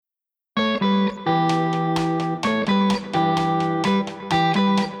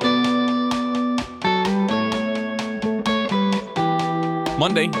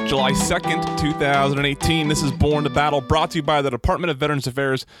Monday, July 2nd, 2018. This is Born to Battle, brought to you by the Department of Veterans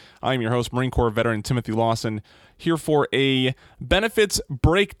Affairs. I'm your host, Marine Corps veteran Timothy Lawson, here for a benefits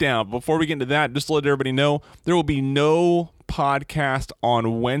breakdown. Before we get into that, just to let everybody know, there will be no podcast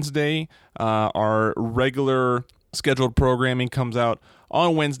on Wednesday. Our regular scheduled programming comes out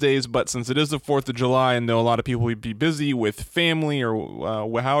on Wednesdays, but since it is the 4th of July, and know a lot of people will be busy with family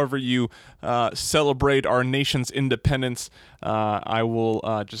or however you celebrate our nation's independence, I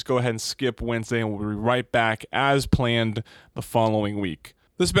will just go ahead and skip Wednesday, and we'll be right back as planned the following week.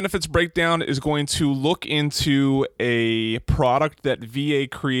 This benefits breakdown is going to look into a product that VA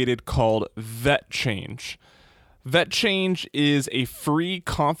created called VetChange. VetChange is a free,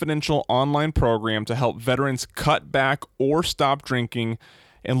 confidential online program to help veterans cut back or stop drinking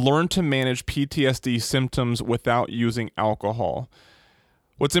and learn to manage PTSD symptoms without using alcohol.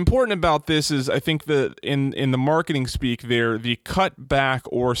 What's important about this is, I think, that in the marketing speak there, the cut back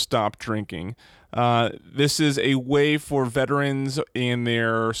or stop drinking. This is a way for veterans and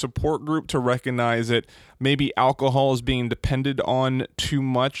their support group to recognize that maybe alcohol is being depended on too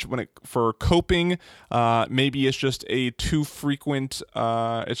much for coping. Maybe it's just too frequent.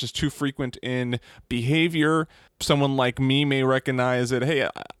 It's just too frequent in behavior. Someone like me may recognize that, hey,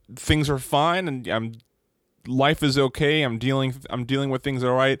 things are fine and life is okay. I'm dealing with things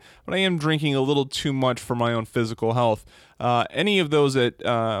all right, but I am drinking a little too much for my own physical health. Any of those that,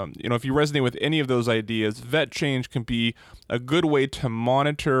 if you resonate with any of those ideas, VetChange can be a good way to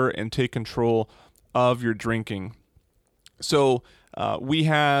monitor and take control of your drinking. So we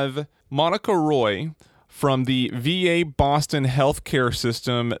have Monica Roy from the VA Boston Healthcare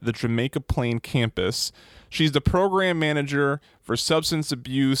System, the Jamaica Plain campus. She's the program manager for substance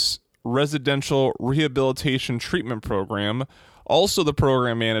abuse residential rehabilitation treatment program, also the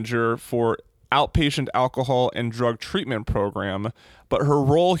program manager for outpatient alcohol and drug treatment program, but her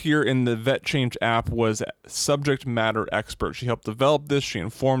role here in the VetChange app was subject matter expert. She helped develop this, she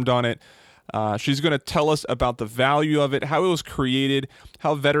informed on it. She's going to tell us about the value of it, how it was created,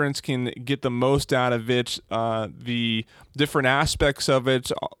 how veterans can get the most out of it, the different aspects of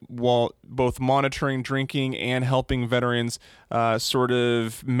it, while both monitoring drinking and helping veterans sort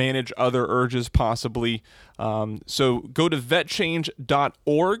of manage other urges possibly. So go to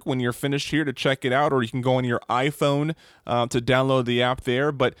vetchange.org when you're finished here to check it out, or you can go on your iPhone to download the app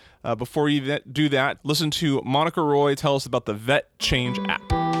there. But before you do that, listen to Monica Roy tell us about the VetChange app.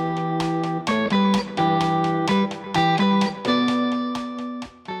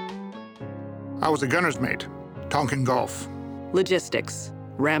 I was a gunner's mate, Tonkin Gulf. Logistics,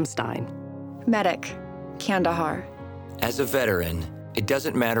 Ramstein. Medic, Kandahar. As a veteran, it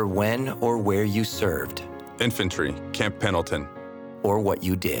doesn't matter when or where you served. Infantry, Camp Pendleton. Or what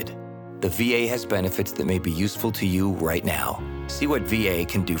you did. The VA has benefits that may be useful to you right now. See what VA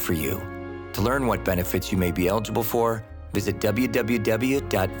can do for you. To learn what benefits you may be eligible for, visit www.va.gov.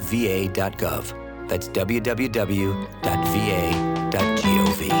 That's www.va.gov.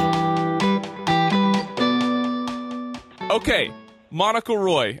 Okay, Monica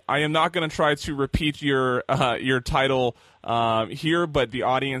Roy. I am not going to try to repeat your title here, but the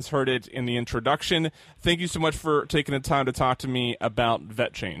audience heard it in the introduction. Thank you so much for taking the time to talk to me about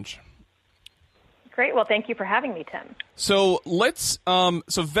VetChange. Great. Well, thank you for having me, Tim. So let's. So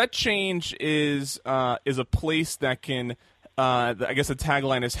VetChange is a place that can. I guess the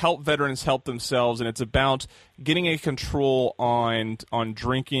tagline is "Help veterans help themselves," and it's about getting a control on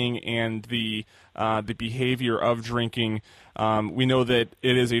drinking and the behavior of drinking. We know that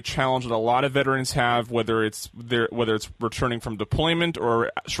it is a challenge that a lot of veterans have, whether it's returning from deployment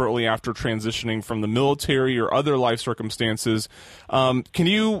or shortly after transitioning from the military or other life circumstances. Can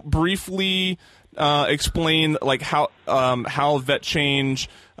you briefly explain how VetChange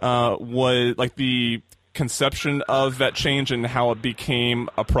was, like, the conception of VetChange and how it became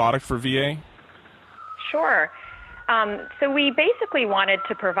a product for VA? Sure. So we basically wanted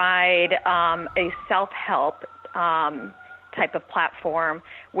to provide a self-help type of platform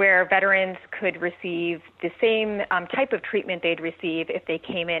where veterans could receive the same type of treatment they'd receive if they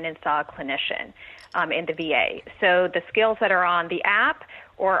came in and saw a clinician in the VA. So the skills that are on the app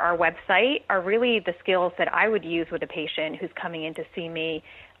or our website are really the skills that I would use with a patient who's coming in to see me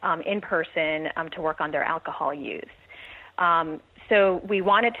in person to work on their alcohol use. So we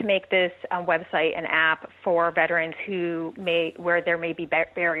wanted to make this website an app for veterans where there may be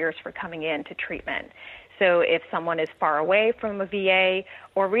barriers for coming in to treatment. So if someone is far away from a VA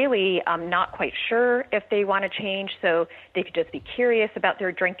or really not quite sure if they want to change, so they could just be curious about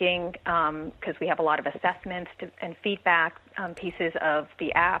their drinking, because we have a lot of assessments and feedback pieces of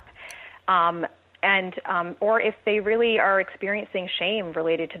the app. or if they really are experiencing shame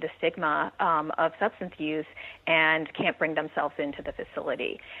related to the stigma of substance use and can't bring themselves into the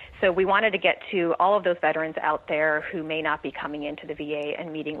facility. So we wanted to get to all of those veterans out there who may not be coming into the VA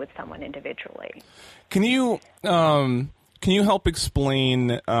and meeting with someone individually. Can you help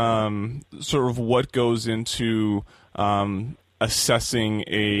explain sort of what goes into assessing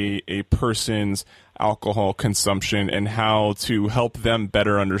a person's alcohol consumption and how to help them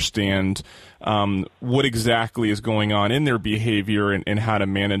better understand what exactly is going on in their behavior and how to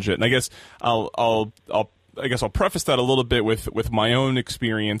manage it? And I guess I'll preface that a little bit with my own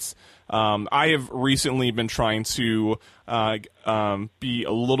experience. I have recently been trying to be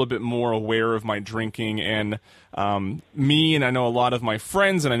a little bit more aware of my drinking, and me and I know a lot of my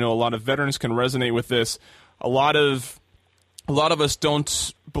friends and I know a lot of veterans can resonate with this. A lot of us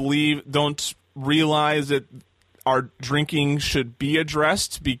don't realize that our drinking should be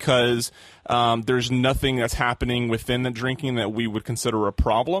addressed because there's nothing that's happening within the drinking that we would consider a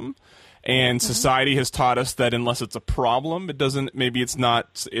problem. And society has taught us that unless it's a problem, maybe it's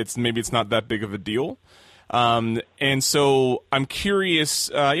not that big of a deal. And so I'm curious,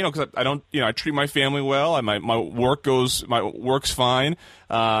 because I treat my family well. My work's fine.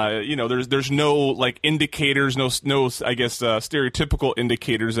 There's no like indicators, no I guess stereotypical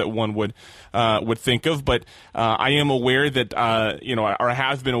indicators that one would think of. But I am aware that or I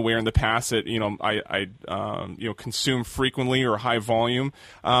have been aware in the past that I consume frequently or high volume.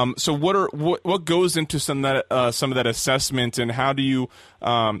 So what goes into some of that assessment, and how do you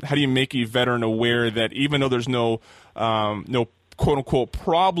make a veteran aware that even though there's no quote unquote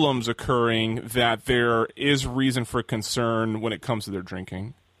problems occurring, that there is reason for concern when it comes to their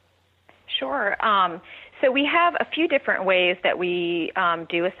drinking? Sure. So we have a few different ways that we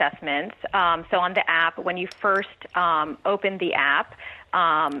do assessments. So on the app, when you first open the app,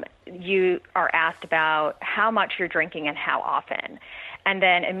 you are asked about how much you're drinking and how often, and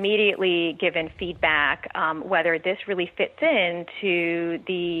then immediately given feedback whether this really fits into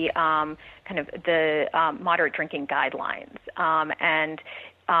the moderate drinking guidelines.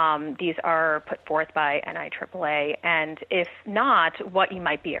 These are put forth by NIAAA, and if not, what you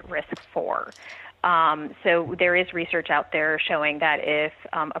might be at risk for. So there is research out there showing that if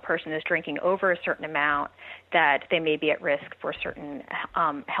a person is drinking over a certain amount, that they may be at risk for certain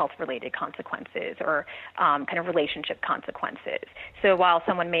health-related consequences or kind of relationship consequences. So while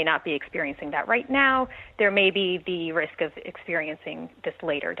someone may not be experiencing that right now, there may be the risk of experiencing this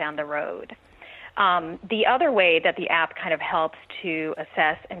later down the road. The other way that the app kind of helps to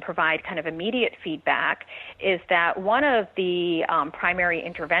assess and provide kind of immediate feedback is that one of the primary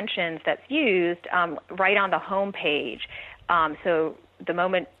interventions that's used right on the home page, so the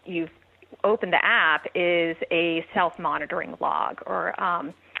moment you've opened the app, is a self-monitoring log, or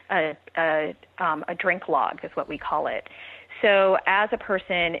a drink log is what we call it. So as a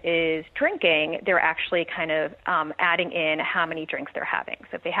person is drinking, they're actually kind of adding in how many drinks they're having.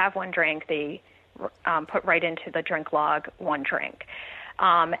 So if they have one drink, they put right into the drink log one drink.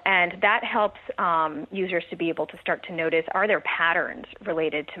 And that helps users to be able to start to notice, are there patterns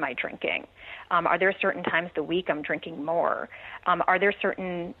related to my drinking? Are there certain times of the week I'm drinking more? Are there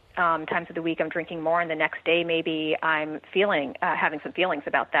certain times of the week I'm drinking more and the next day maybe I'm having some feelings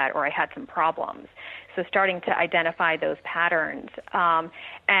about that, or I had some problems? So starting to identify those patterns.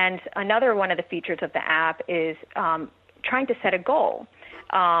 And another one of the features of the app is trying to set a goal.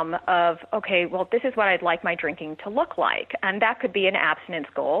 Of, okay, well, this is what I'd like my drinking to look like. And that could be an abstinence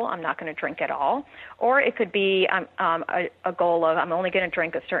goal. I'm not going to drink at all. Or it could be a goal of, I'm only going to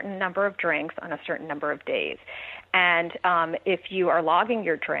drink a certain number of drinks on a certain number of days. And if you are logging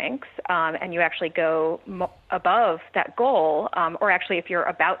your drinks and you actually go above that goal, or actually if you're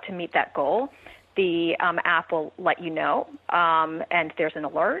about to meet that goal, the app will let you know, and there's an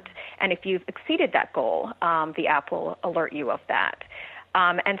alert. And if you've exceeded that goal, the app will alert you of that.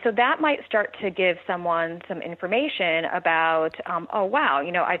 And so that might start to give someone some information about, oh, wow,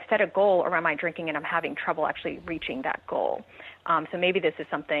 I've set a goal around my drinking and I'm having trouble actually reaching that goal. So maybe this is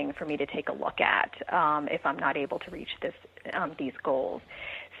something for me to take a look at if I'm not able to reach these goals.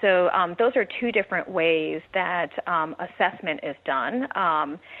 So those are two different ways that assessment is done.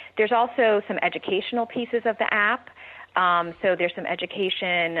 There's also some educational pieces of the app. So there's some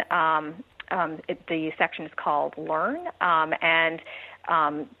education. The section is called Learn, and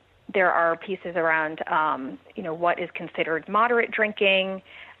there are pieces around, what is considered moderate drinking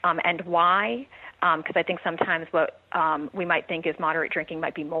and why, because I think sometimes what we might think is moderate drinking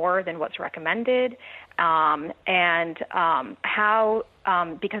might be more than what's recommended, and how,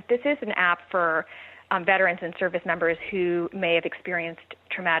 because this is an app for veterans and service members who may have experienced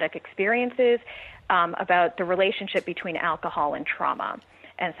traumatic experiences about the relationship between alcohol and trauma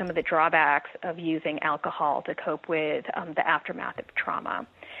and some of the drawbacks of using alcohol to cope with the aftermath of trauma.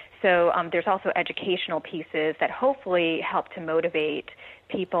 So there's also educational pieces that hopefully help to motivate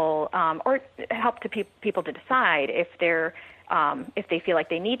people or help people to decide if they feel like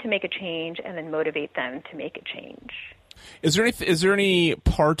they need to make a change, and then motivate them to make a change. Is there any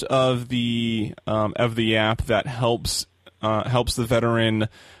part of the app that helps the veteran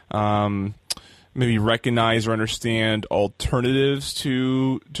maybe recognize or understand alternatives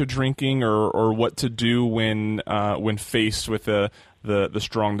to drinking, or what to do when faced with the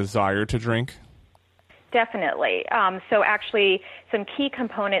strong desire to drink? Definitely. So actually, some key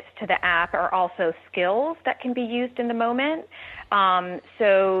components to the app are also skills that can be used in the moment.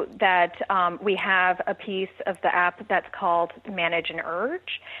 So that we have a piece of the app that's called Manage an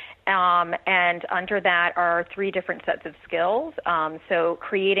Urge. And under that are 3 different sets of skills. So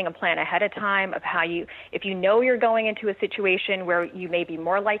creating a plan ahead of time of if you know you're going into a situation where you may be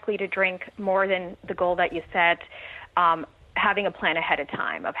more likely to drink more than the goal that you set, having a plan ahead of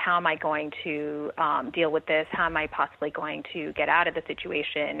time of how am I going to deal with this? How am I possibly going to get out of the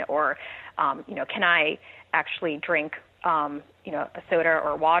situation? Or, can I actually drink, a soda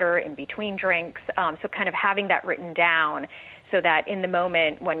or water in between drinks? So kind of having that written down so that in the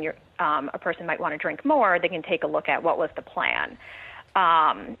moment when a person might want to drink more, they can take a look at what was the plan.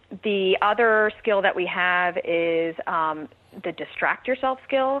 The other skill that we have is the distract yourself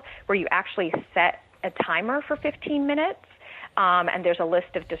skill, where you actually set a timer for 15 minutes. And there's a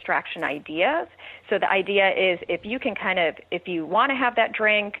list of distraction ideas. So the idea is if you want to have that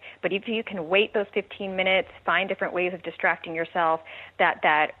drink, but if you can wait those 15 minutes, find different ways of distracting yourself, that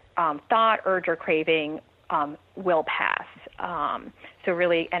thought, urge, or craving will pass. So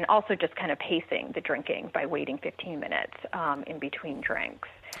really, and also just kind of pacing the drinking by waiting 15 minutes in between drinks.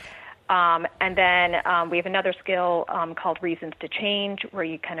 And then we have another skill called Reasons to Change, where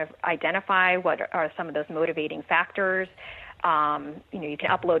you kind of identify what are some of those motivating factors. You can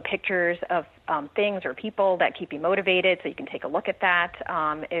upload pictures of things or people that keep you motivated, so you can take a look at that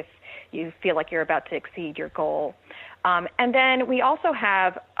if you feel like you're about to exceed your goal. And then we also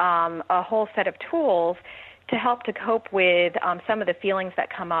have a whole set of tools to help to cope with some of the feelings that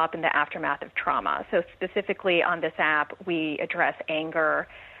come up in the aftermath of trauma. So specifically on this app, we address anger,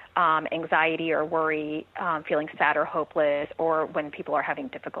 anxiety or worry, feeling sad or hopeless, or when people are having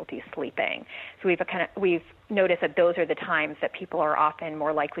difficulty sleeping. So we've noticed that those are the times that people are often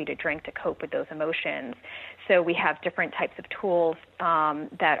more likely to drink to cope with those emotions. So we have different types of tools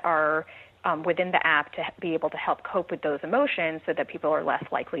that are within the app to be able to help cope with those emotions so that people are less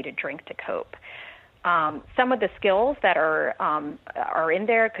likely to drink to cope. Some of the skills that are in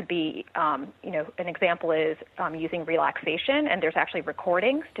there could be, an example is using relaxation, and there's actually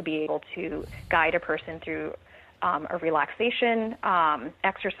recordings to be able to guide a person through a relaxation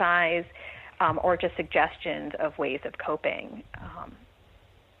exercise, or just suggestions of ways of coping.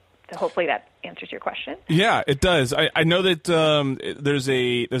 So hopefully that answers your question. Yeah, it does. I know that there's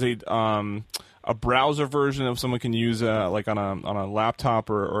a browser version of someone can use like on a laptop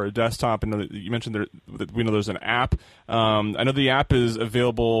or a desktop. And you mentioned we know there's an app. I know the app is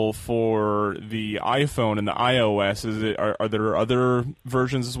available for the iPhone and the iOS. Are there other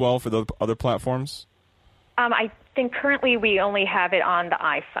versions as well for the other platforms? I think currently we only have it on the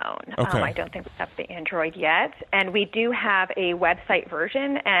iPhone. Okay. I don't think we have the Android yet. And we do have a website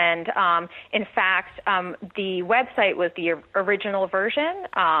version. And in fact, the website was the original version.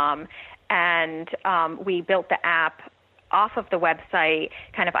 And we built the app off of the website,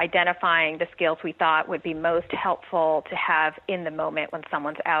 kind of identifying the skills we thought would be most helpful to have in the moment when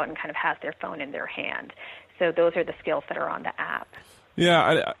someone's out and kind of has their phone in their hand. So those are the skills that are on the app.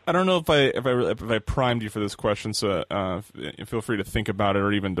 Yeah, I don't know if I primed you for this question, so feel free to think about it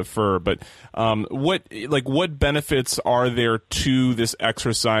or even defer. But what benefits are there to this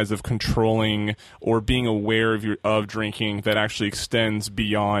exercise of controlling or being aware of drinking that actually extends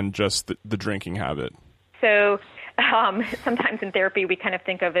beyond just the drinking habit? So sometimes in therapy we kind of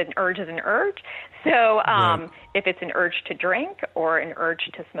think of an urge as an urge. So if it's an urge to drink or an urge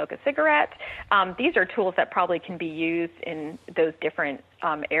to smoke a cigarette, these are tools that probably can be used in those different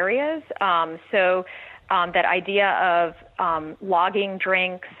areas. So that idea of logging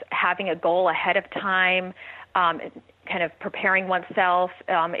drinks, having a goal ahead of time, kind of preparing oneself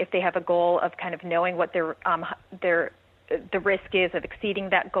if they have a goal of kind of knowing what the risk is of exceeding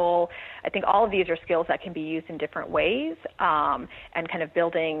that goal. I think all of these are skills that can be used in different ways, and kind of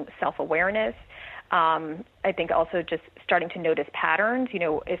building self-awareness. I think also just starting to notice patterns.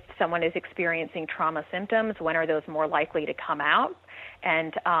 If someone is experiencing trauma symptoms, when are those more likely to come out?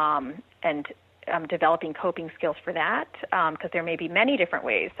 And developing coping skills for that, because there may be many different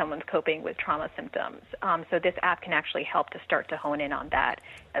ways someone's coping with trauma symptoms. So this app can actually help to start to hone in on that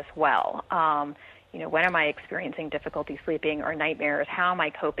as well. When am I experiencing difficulty sleeping or nightmares? How am I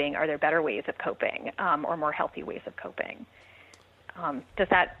coping? Are there better ways of coping or more healthy ways of coping? Does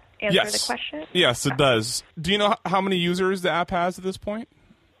that answer the question? Yes, it does. Do you know how many users the app has at this point?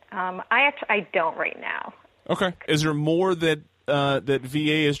 I don't right now. Okay. Is there more that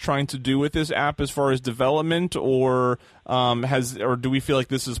VA is trying to do with this app as far as development, or do we feel like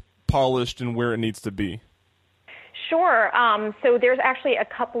this is polished and where it needs to be? Sure. So there's actually a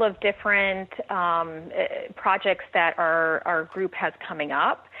couple of different projects that our group has coming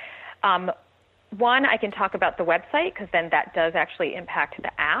up. One, I can talk about the website, because then that does actually impact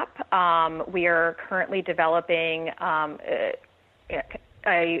the app. We are currently developing a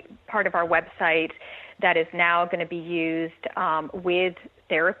part of our website that is now going to be used with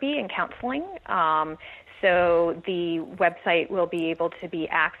therapy and counseling. So the website will be able to be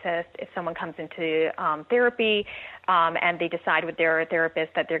accessed if someone comes into therapy and they decide with their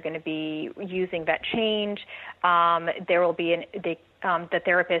therapist that they're going to be using VetChange. There will be the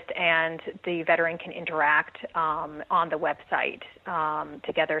therapist and the veteran can interact on the website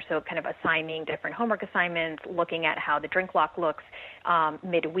together, so kind of assigning different homework assignments, looking at how the drink lock looks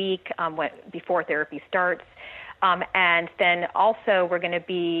midweek before therapy starts. And then also we're going to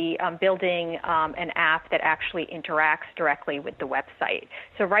be building an app that actually interacts directly with the website.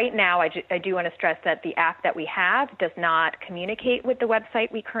 So right now I do want to stress that the app that we have does not communicate with the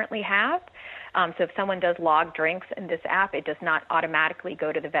website we currently have. So if someone does log drinks in this app, it does not automatically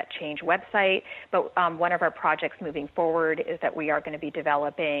go to the VetChange website. But one of our projects moving forward is that we are going to be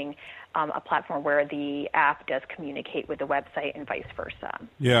developing a platform where the app does communicate with the website and vice versa.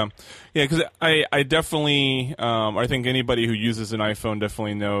 Yeah, because I definitely, I think anybody who uses an iPhone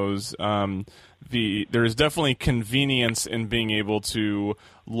definitely knows there is definitely convenience in being able to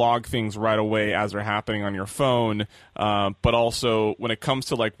log things right away as they're happening on your phone, but also when it comes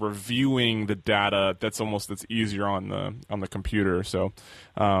to like reviewing the data, that's easier on the computer. So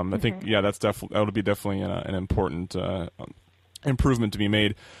I think that'll be definitely an important improvement to be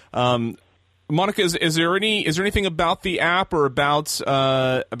made. Monica, is there anything about the app or about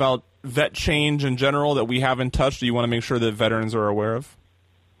VetChange in general that we haven't touched that you want to make sure that veterans are aware of?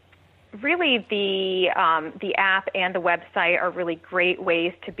 Really, the app and the website are really great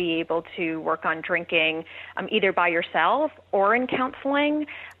ways to be able to work on drinking either by yourself or in counseling.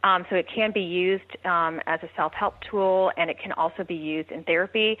 So it can be used as a self-help tool, and it can also be used in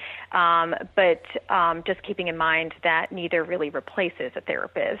therapy. But just keeping in mind that neither really replaces a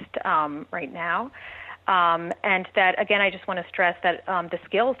therapist right now. And that, again, I just want to stress that the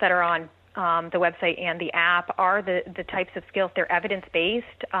skills that are on the website and the app are the types of skills. They're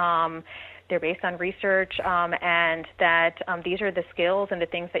evidence-based. They're based on research, and that these are the skills and the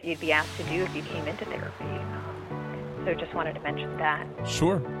things that you'd be asked to do if you came into therapy. So just wanted to mention that.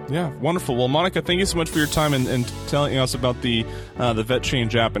 Sure. Yeah. Wonderful. Well, Monica, thank you so much for your time and telling us about the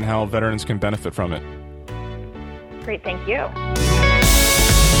VetChange app and how veterans can benefit from it. Great. Thank you.